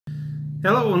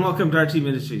Hello and welcome to RT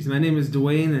Ministries. My name is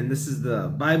Dwayne and this is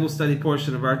the Bible study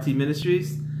portion of RT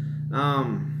Ministries.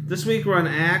 This week we're on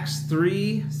Acts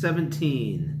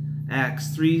 3:17.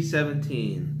 Acts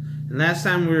 3:17. And last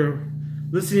time we were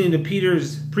listening to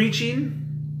Peter's preaching.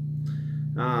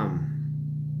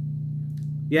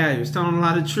 He was telling a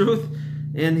lot of truth,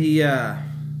 and he's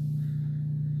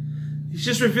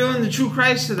just revealing the true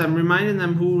Christ to them, reminding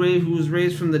them who was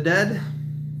raised from the dead.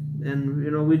 And,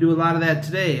 we do a lot of that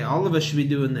today. All of us should be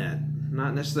doing that.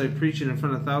 Not necessarily preaching in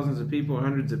front of thousands of people or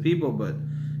hundreds of people, but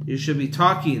you should be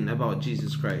talking about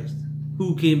Jesus Christ,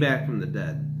 who came back from the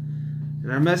dead.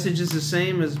 And our message is the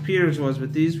same as Peter's was,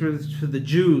 but these were for the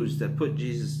Jews that put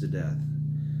Jesus to death.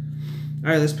 All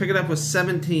right, let's pick it up with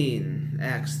 17.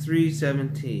 Acts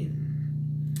 3:17.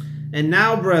 And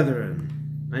now, brethren,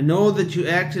 I know that you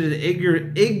acted in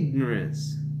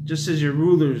ignorance, just as your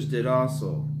rulers did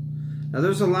also. Now,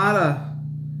 there's a lot of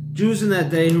Jews in that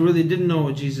day who really didn't know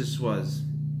what Jesus was.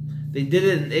 They did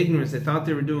it in ignorance. They thought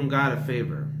they were doing God a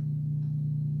favor.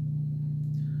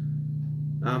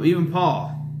 Even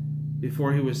Paul,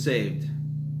 before he was saved,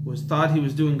 thought he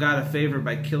was doing God a favor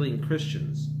by killing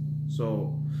Christians,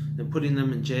 and putting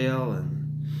them in jail,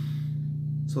 and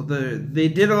so they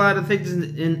did a lot of things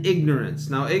in ignorance.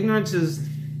 Now, ignorance is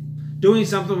doing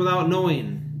something without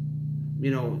knowing,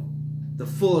 the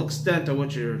full extent of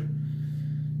what you're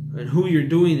and who you're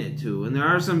doing it to. And there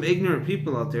are some ignorant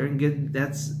people out there, and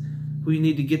that's who you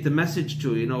need to get the message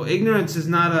to. Ignorance is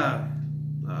not a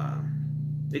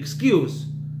excuse.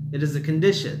 It is a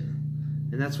condition.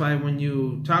 And that's why when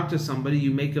you talk to somebody,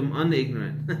 you make them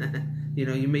unignorant.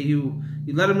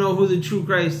 You let them know who the true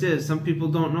Christ is. Some people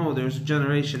don't know. There's a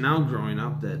generation now growing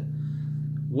up that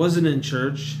wasn't in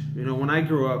church. When I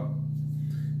grew up,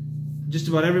 just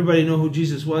about everybody knew who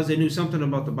Jesus was. They knew something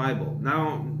about the Bible.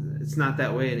 Now, it's not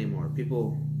that way anymore.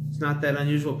 It's not that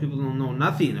unusual. People don't know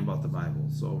nothing about the Bible.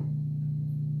 So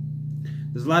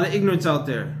there's a lot of ignorance out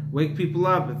there. Wake people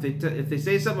up. If they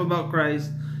say something about Christ,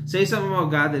 say something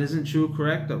about God that isn't true,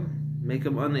 correct them. Make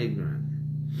them unignorant.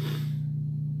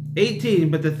 18.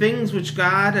 But the things which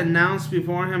God announced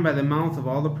beforehand by the mouth of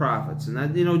all the prophets. And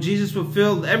that, Jesus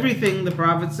fulfilled everything the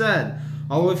prophet said.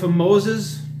 All the way from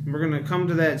Moses. We're going to come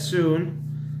to that soon.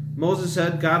 Moses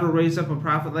said, God will raise up a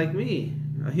prophet like me.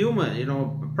 A human,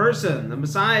 a person. The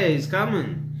Messiah is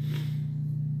coming.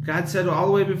 God said all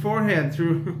the way beforehand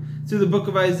through the book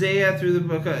of Isaiah,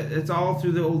 it's all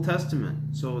through the Old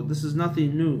Testament. So this is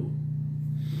nothing new.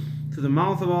 Through the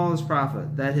mouth of all his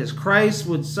prophet, that his Christ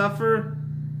would suffer,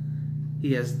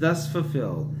 he has thus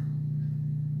fulfilled.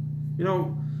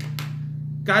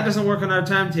 God doesn't work on our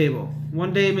timetable.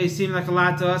 One day may seem like a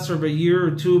lot to us, or a year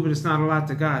or two, but it's not a lot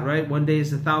to God, right? One day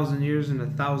is 1,000 years, and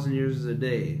 1,000 years is a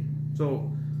day.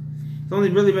 So it's only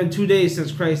really been 2 days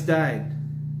since Christ died.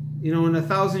 And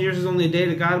 1,000 years is only a day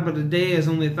to God, but a day is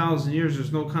only 1,000 years.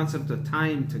 There's no concept of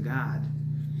time to God.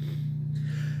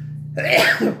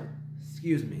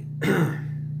 Excuse me.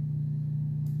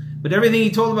 But everything he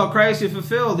told about Christ, he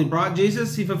fulfilled. He brought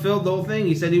Jesus, he fulfilled the whole thing.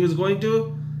 He said he was going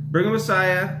to bring a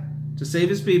Messiah to save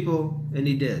his people, and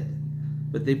he did.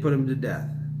 But they put him to death.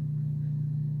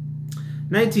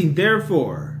 19,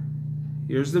 therefore,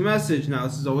 here's the message. Now,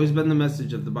 this has always been the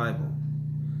message of the Bible.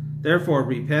 Therefore,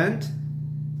 repent.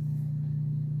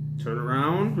 Turn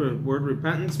around. The word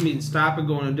repentance means stop and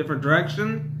go in a different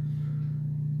direction.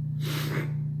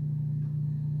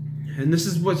 And this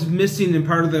is what's missing in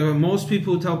part of most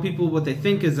people who tell people what they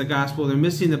think is the gospel, they're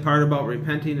missing the part about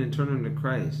repenting and turning to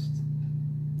Christ.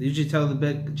 They usually tell the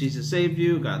bit, Jesus saved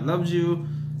you, God loves you.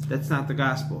 That's not the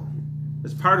gospel.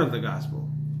 It's part of the gospel.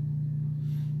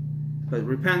 But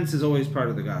repentance is always part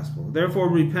of the gospel. Therefore,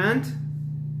 repent,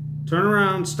 turn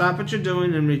around, stop what you're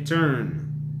doing, and return,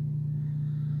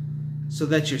 so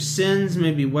that your sins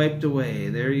may be wiped away.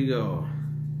 There you go.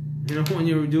 When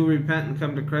you do repent and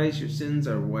come to Christ, your sins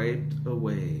are wiped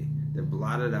away. They're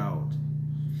blotted out.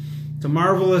 It's a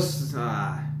marvelous...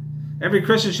 every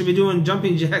Christian should be doing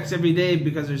jumping jacks every day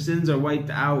because their sins are wiped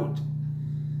out.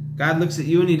 God looks at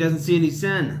you and he doesn't see any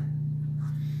sin.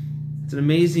 It's an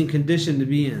amazing condition to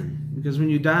be in. Because when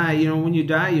you die,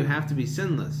 you have to be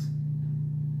sinless.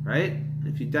 Right?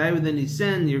 If you die with any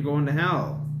sin, you're going to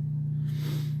hell.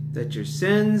 That your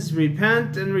sins,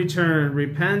 repent and return.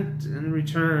 Repent and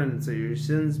return. So your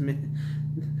sins may...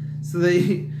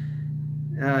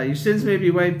 your sins may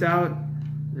be wiped out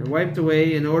and wiped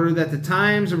away, in order that the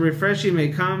times of refreshing may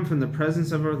come from the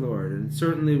presence of our Lord. And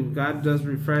certainly God does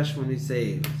refresh when he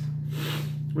saves.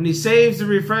 When he saves and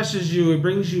refreshes you, it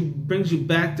brings you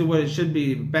back to what it should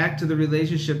be, back to the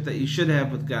relationship that you should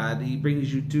have with God. He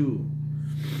brings you to.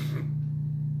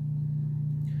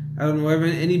 I don't know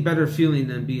any better feeling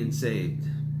than being saved.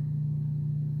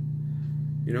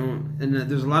 You know, and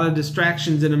there's a lot of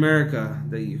distractions in America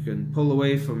that you can pull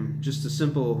away from just the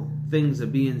simple things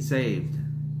of being saved.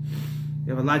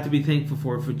 You have a lot to be thankful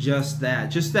for just that.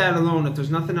 Just that alone. If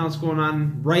there's nothing else going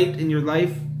on right in your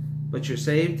life, but you're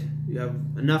saved, you have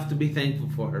enough to be thankful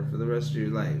for the rest of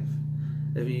your life.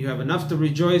 If you have enough to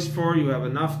rejoice for, you have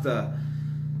enough that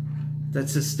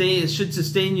should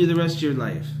sustain you the rest of your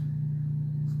life.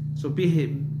 So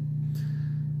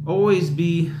always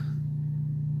be,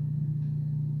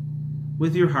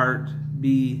 with your heart,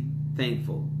 be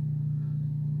thankful.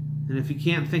 And if you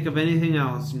can't think of anything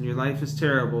else and your life is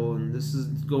terrible and this is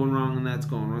going wrong and that's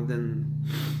going wrong, then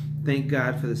thank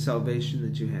God for the salvation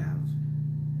that you have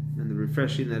and the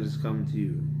refreshing that has come to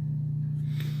you.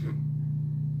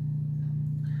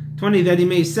 20, that he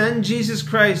may send Jesus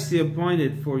Christ the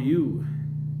appointed for you,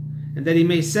 and that he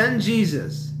may send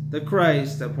Jesus the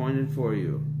Christ appointed for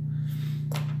you.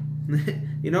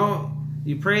 You know,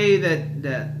 you pray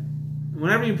that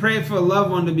whenever you pray for a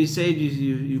loved one to be saved,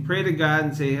 you pray to God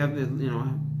and say,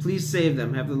 please save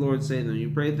them, have the Lord save them. You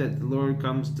pray that the Lord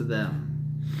comes to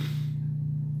them.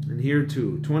 And here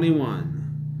too,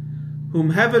 21,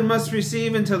 whom heaven must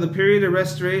receive until the period of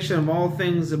restoration of all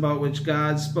things about which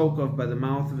God spoke of by the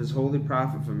mouth of his holy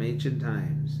prophet from ancient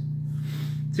times.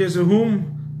 So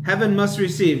whom heaven must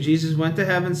receive. Jesus went to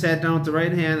heaven, sat down at the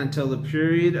right hand until the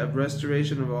period of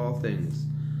restoration of all things.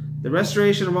 The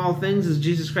restoration of all things is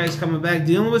Jesus Christ coming back,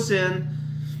 dealing with sin.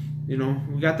 You know,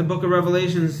 we got the book of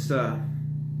Revelations to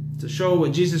show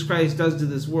what Jesus Christ does to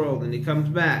this world, and he comes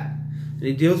back. And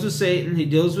he deals with Satan, he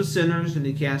deals with sinners, and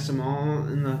he casts them all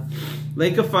in the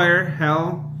lake of fire,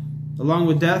 hell, along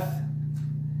with death,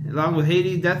 along with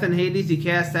Hades, death and Hades. He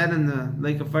casts that in the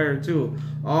lake of fire too.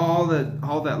 All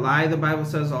that lie, the Bible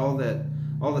says, all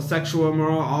the sexual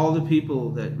immoral, all the people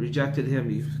that rejected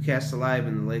him, he cast alive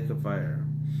in the lake of fire.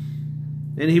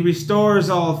 And he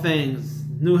restores all things,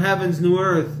 new heavens, new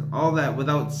earth, all that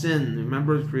without sin.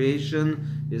 Remember,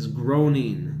 creation is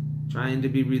groaning, trying to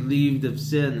be relieved of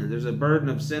sin. There's a burden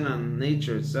of sin on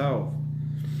nature itself.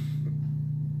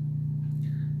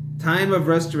 Time of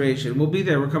restoration. We'll be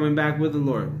there. We're coming back with the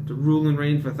Lord to rule and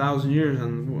reign for 1,000 years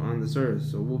on this earth.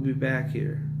 So we'll be back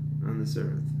here on this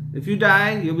earth. If you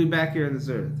die, you'll be back here on this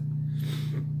earth.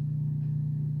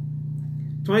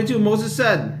 22, Moses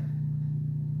said,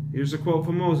 here's a quote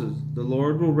from Moses, the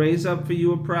Lord will raise up for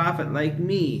you a prophet like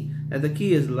me. And the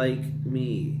key is like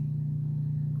me.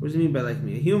 What does it mean by like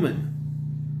me? A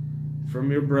human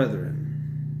from your brethren.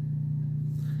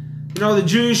 You know, the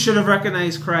Jews should have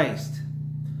recognized Christ.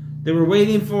 They were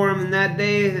waiting for him in that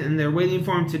day, and they're waiting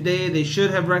for him today. They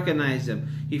should have recognized him.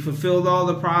 He fulfilled all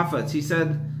the prophets. He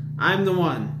said, I'm the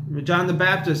one. John the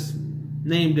Baptist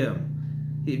named him.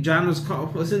 John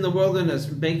was in the wilderness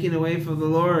making a way for the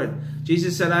Lord.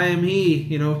 Jesus said, I am he.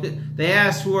 You know, they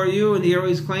asked, who are you? And he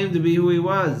always claimed to be who he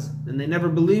was. And they never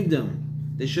believed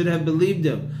him. They should have believed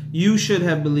him. You should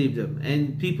have believed him.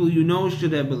 And people you know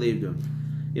should have believed him.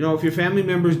 You know, if your family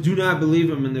members do not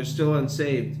believe him and they're still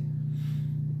unsaved,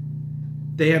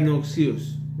 they have no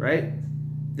excuse, right?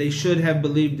 They should have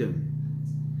believed him.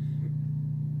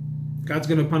 God's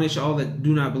going to punish all that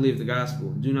do not believe the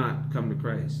gospel, do not come to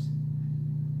Christ.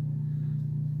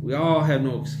 We all have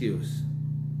no excuse.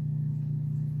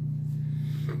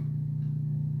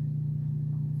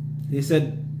 He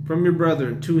said, from your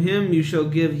brethren, to him you shall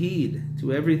give heed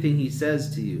to everything he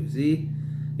says to you. See?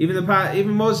 Even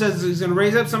Moses says he's going to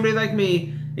raise up somebody like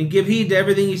me and give heed to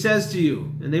everything he says to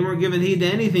you. And they weren't giving heed to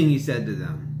anything he said to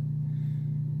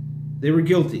them. They were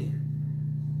guilty.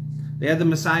 They had the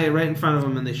Messiah right in front of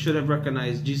them, and they should have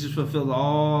recognized Jesus fulfilled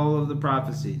all of the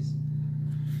prophecies.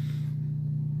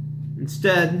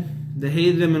 Instead, they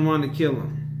hated him and wanted to kill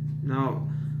him. Now,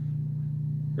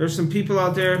 there's some people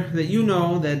out there that you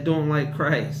know that don't like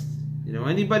Christ. You know,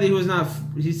 anybody who is not,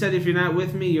 he said, if you're not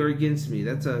with me, you're against me.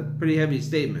 That's a pretty heavy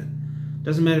statement.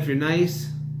 Doesn't matter if you're nice.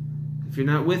 If you're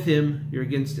not with him, you're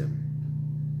against him.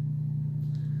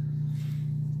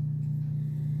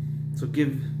 So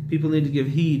people need to give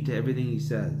heed to everything he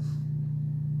says.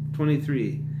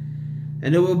 23.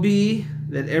 And it will be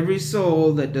that every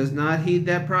soul that does not heed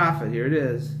that prophet, here it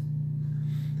is,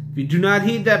 if you do not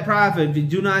heed that prophet, if you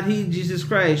do not heed Jesus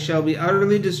Christ, shall be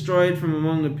utterly destroyed from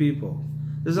among the people.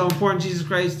 This is how important Jesus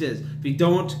Christ is.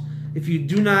 If you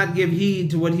do not give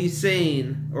heed to what he's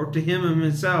saying, or to him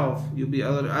himself, you'll be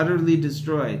utterly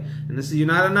destroyed. And this is, you're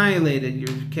not annihilated,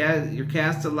 you're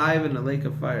cast alive in the lake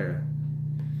of fire.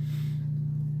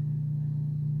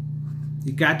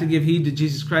 You got to give heed to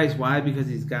Jesus Christ. Why? Because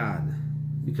he's God.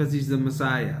 Because he's the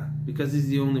Messiah. Because he's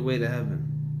the only way to heaven.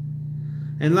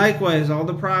 And likewise all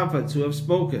the prophets who have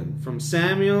spoken, from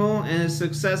Samuel and his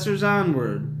successors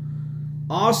onward,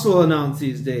 also announce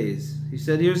these days. He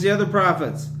said, here's the other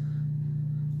prophets.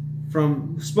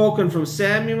 Spoken from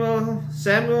Samuel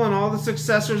and all the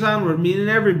successors onward, meaning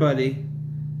everybody,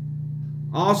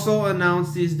 also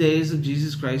announced these days of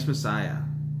Jesus Christ Messiah.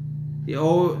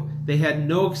 They had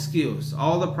no excuse,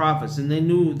 all the prophets, and they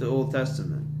knew the Old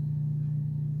Testament.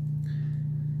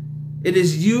 It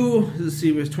is you, let's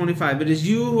see, verse 25, it is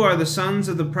you who are the sons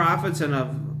of the prophets and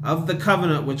of the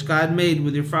covenant which God made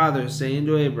with your fathers, saying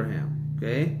to Abraham.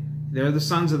 Okay? They're the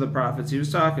sons of the prophets he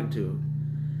was talking to.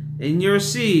 In your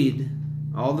seed,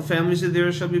 all the families of the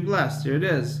earth shall be blessed. Here it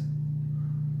is.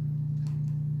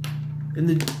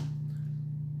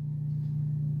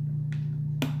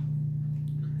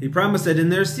 He promised that in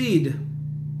their seed,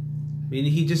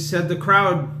 meaning he just said the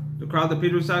crowd that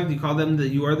Peter was talking to, he called them that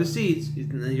you are the seeds.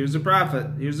 Here's the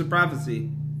prophet. Here's the prophecy.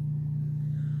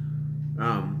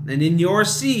 And in your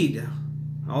seed,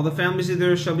 all the families of the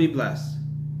earth shall be blessed.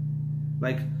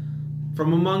 Like,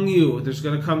 from among you, there's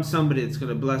going to come somebody that's going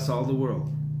to bless all the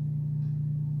world.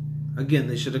 Again,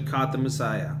 they should have caught the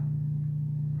Messiah.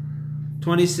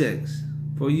 26.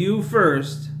 For you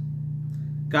first,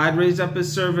 God raised up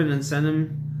his servant and sent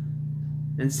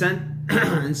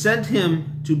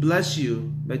him to bless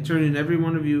you by turning every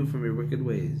one of you from your wicked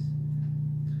ways.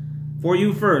 For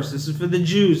you first, this is for the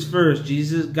Jews first.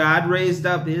 God raised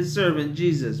up his servant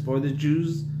Jesus for the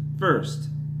Jews first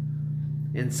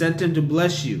and sent him to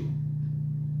bless you.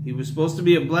 He was supposed to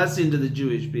be a blessing to the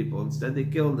Jewish people. Instead, they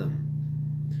killed him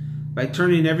by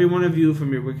turning every one of you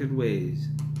from your wicked ways.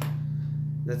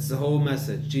 That's the whole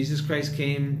message. Jesus Christ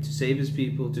came to save his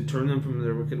people, to turn them from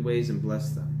their wicked ways and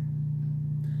bless them.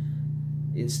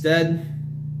 Instead,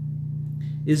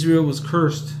 Israel was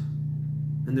cursed,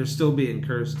 and they're still being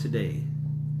cursed today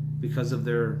because of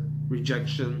their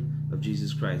rejection of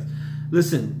Jesus Christ.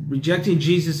 Listen, rejecting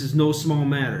Jesus is no small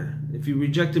matter. If you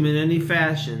reject him in any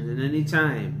fashion, in any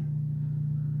time,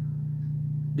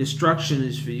 destruction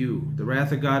is for you. The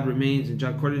wrath of God remains. And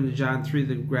according to John 3,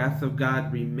 the wrath of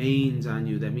God remains on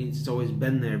you. That means it's always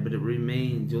been there, but it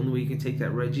remains. The only way you can take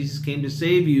that right, Jesus came to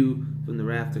save you from the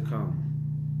wrath to come.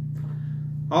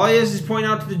 All he is point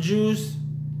out to the Jews,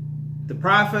 the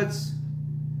prophets,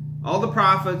 all the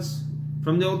prophets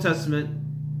from the Old Testament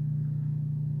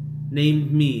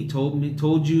named me,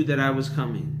 told you that I was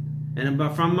coming. And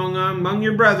from among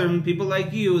your brethren, people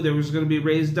like you, there was going to be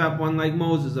raised up one like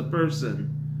Moses, a person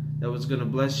that was going to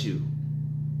bless you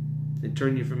and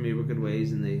turn you from your wicked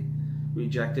ways, and they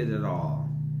rejected it all.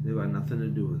 They had nothing to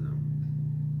do with them.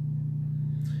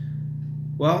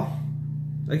 Well,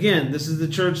 again, this is the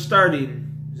church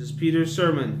starting. This is Peter's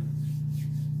sermon.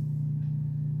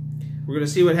 We're going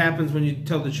to see what happens when you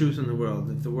tell the truth in the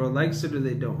world. If the world likes it or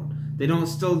they don't. They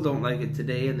still don't like it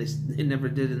today, and they never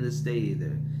did in this day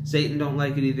either. Satan don't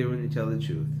like it either when you tell the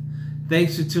truth.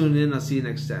 Thanks for tuning in. I'll see you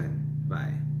next time.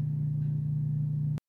 Bye.